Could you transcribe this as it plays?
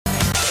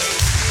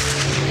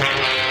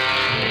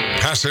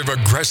Passive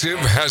Aggressive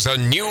has a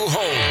new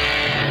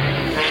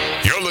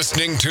home. You're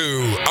listening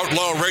to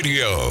Outlaw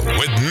Radio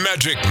with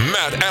Magic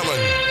Matt Allen.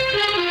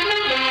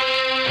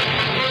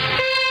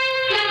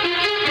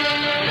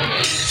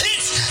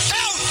 It's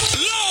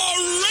Outlaw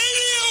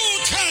Radio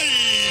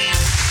time!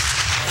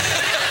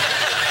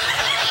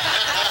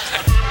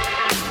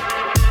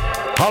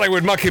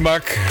 Hollywood Mucky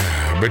Muck,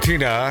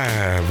 Bettina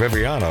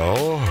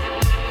Viviano,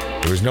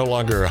 who is no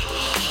longer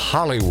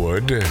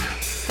Hollywood.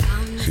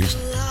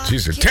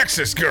 She's a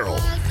Texas girl.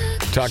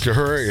 Talk to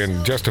her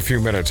in just a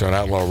few minutes on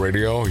Outlaw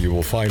Radio. You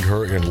will find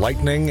her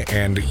enlightening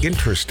and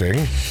interesting.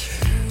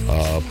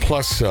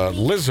 Plus,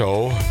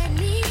 Lizzo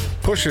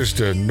pushes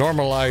to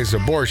normalize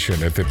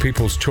abortion at the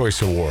People's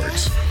Choice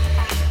Awards.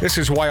 This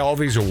is why all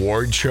these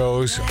award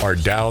shows are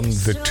down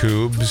the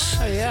tubes.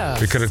 Oh, yeah.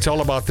 Because it's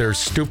all about their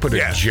stupid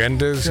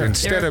agendas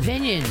instead Their of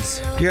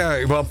opinions.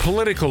 Yeah, well,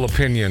 political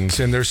opinions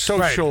and their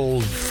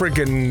social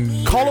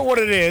friggin' Call it what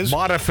it is.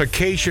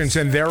 Modifications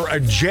and their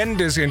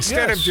agendas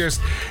instead of just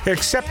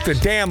accept the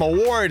damn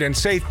award and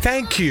say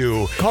thank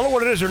you. Call it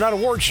what it is. They're not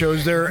award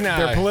shows. They're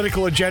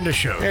political agenda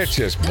shows. It's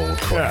just bull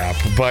crap.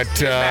 But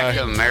Back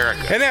to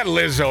America. and that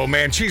Lizzo,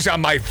 man, she's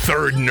on my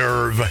third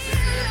nerve.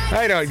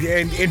 I know,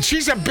 and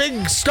she's a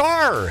big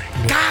star.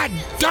 God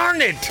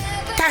darn it!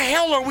 What the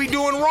hell are we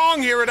doing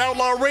wrong here at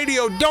Outlaw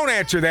Radio? Don't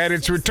answer that.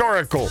 It's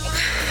rhetorical.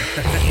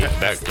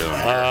 Back to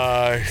America.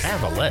 I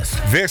have a list.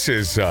 This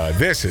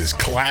is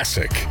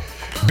classic.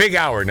 Big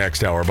hour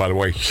next hour, by the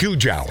way.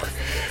 Huge hour.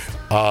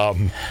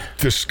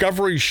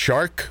 Discovery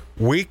Shark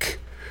Week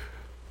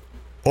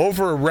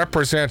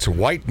overrepresents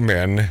white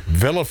men,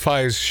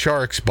 vilifies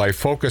sharks by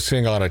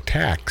focusing on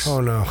attacks. Oh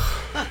no!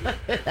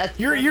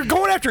 You're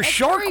going after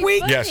Shark very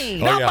Week? funny. Yes. Oh,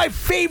 Not yeah. my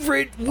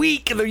favorite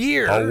week of the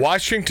year. A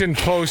Washington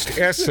Post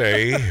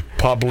essay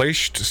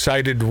published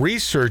cited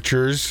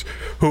researchers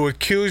who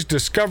accused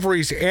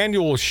Discovery's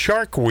annual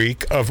Shark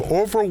Week of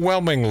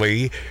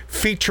overwhelmingly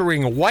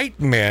featuring white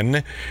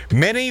men,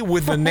 many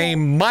with the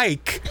name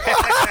Mike.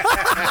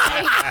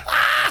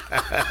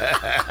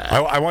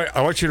 I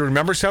want you to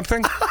remember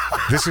something.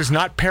 This is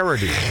not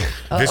parody.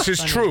 This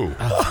is true.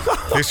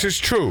 This is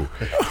true.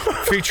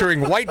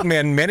 Featuring white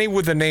men, many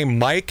with the name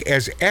Mike,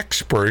 as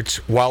experts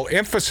while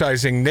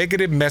emphasizing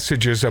negative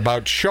messages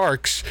about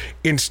sharks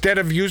instead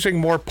of using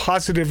more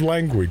positive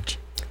language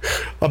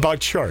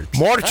about sharks.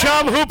 More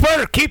chum,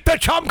 Hooper. Keep the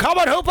chum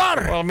coming,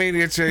 Hooper. Well, I mean,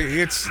 it's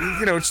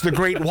the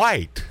great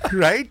white,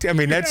 right? I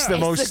mean, that's the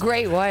It's most the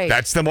great white.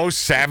 That's the most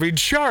savage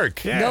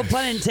shark. No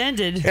pun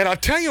intended. And I'll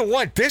tell you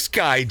what, this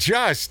guy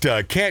just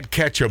can't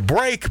catch a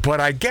break, but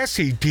I guess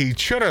he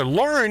should have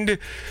learned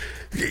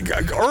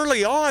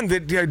early on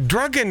that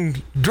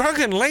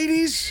drugging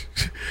ladies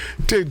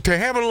to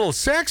have a little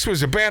sex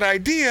was a bad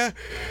idea.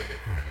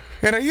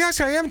 And yes,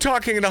 I am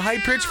talking in a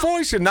high-pitched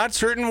voice and not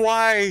certain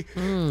why.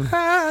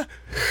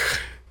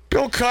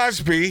 Bill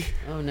Cosby,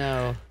 Oh,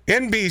 no.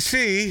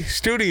 NBC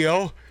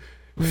studio,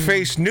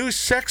 faced new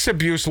sex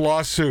abuse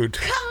lawsuit.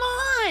 Come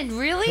on,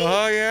 really?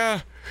 Oh,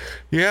 yeah.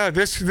 Yeah,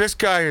 this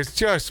guy is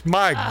just,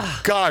 my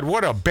God,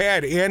 what a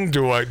bad end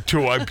to a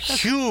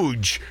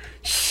huge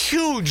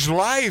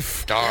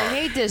life. I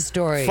hate this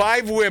story.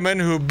 5 women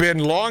who've been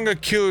have long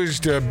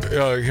accused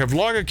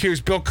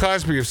Bill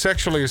Cosby of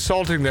sexually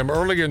assaulting them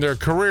early in their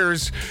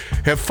careers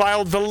have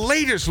filed the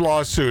latest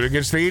lawsuit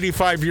against the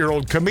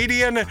 85-year-old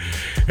comedian.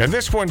 And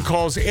this one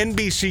calls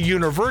NBC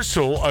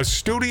Universal, a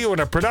studio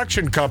and a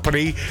production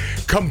company,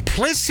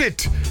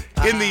 complicit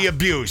in the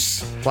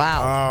abuse.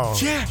 Wow. Oh.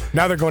 Yeah.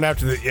 Now they're going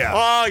after the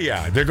Oh,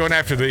 yeah. They're going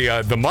after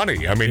the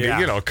money. I mean,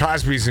 you know,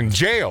 Cosby's in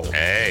jail.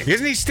 Hey.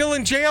 Isn't he still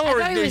in jail? I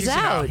thought he was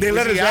out. They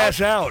let he his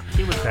ass out.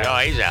 No,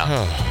 he's out.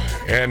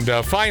 And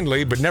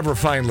finally, but never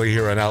finally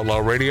here on Outlaw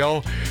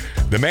Radio,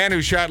 the man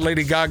who shot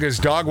Lady Gaga's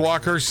dog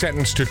walker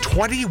sentenced to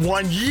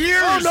 21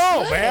 years.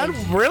 Oh no, man!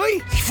 Really?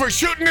 For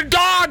shooting a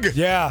dog.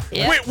 Yeah.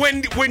 Yeah.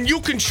 When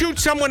you can shoot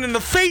someone in the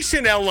face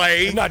in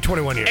L.A., Not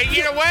 21 years. and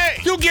you know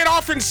what? You'll get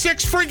off in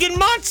 6 friggin'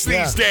 months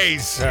these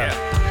days.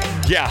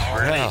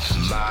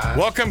 Yeah.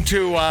 Welcome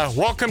to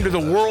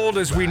the world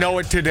as we know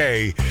it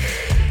today.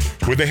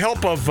 With the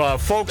help of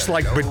folks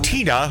like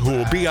Bettina, who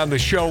will be on the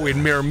show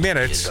in mere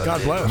minutes,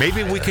 God bless.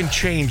 maybe we can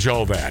change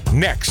all that.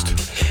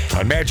 Next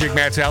on Magic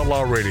Matt's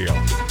Outlaw Radio.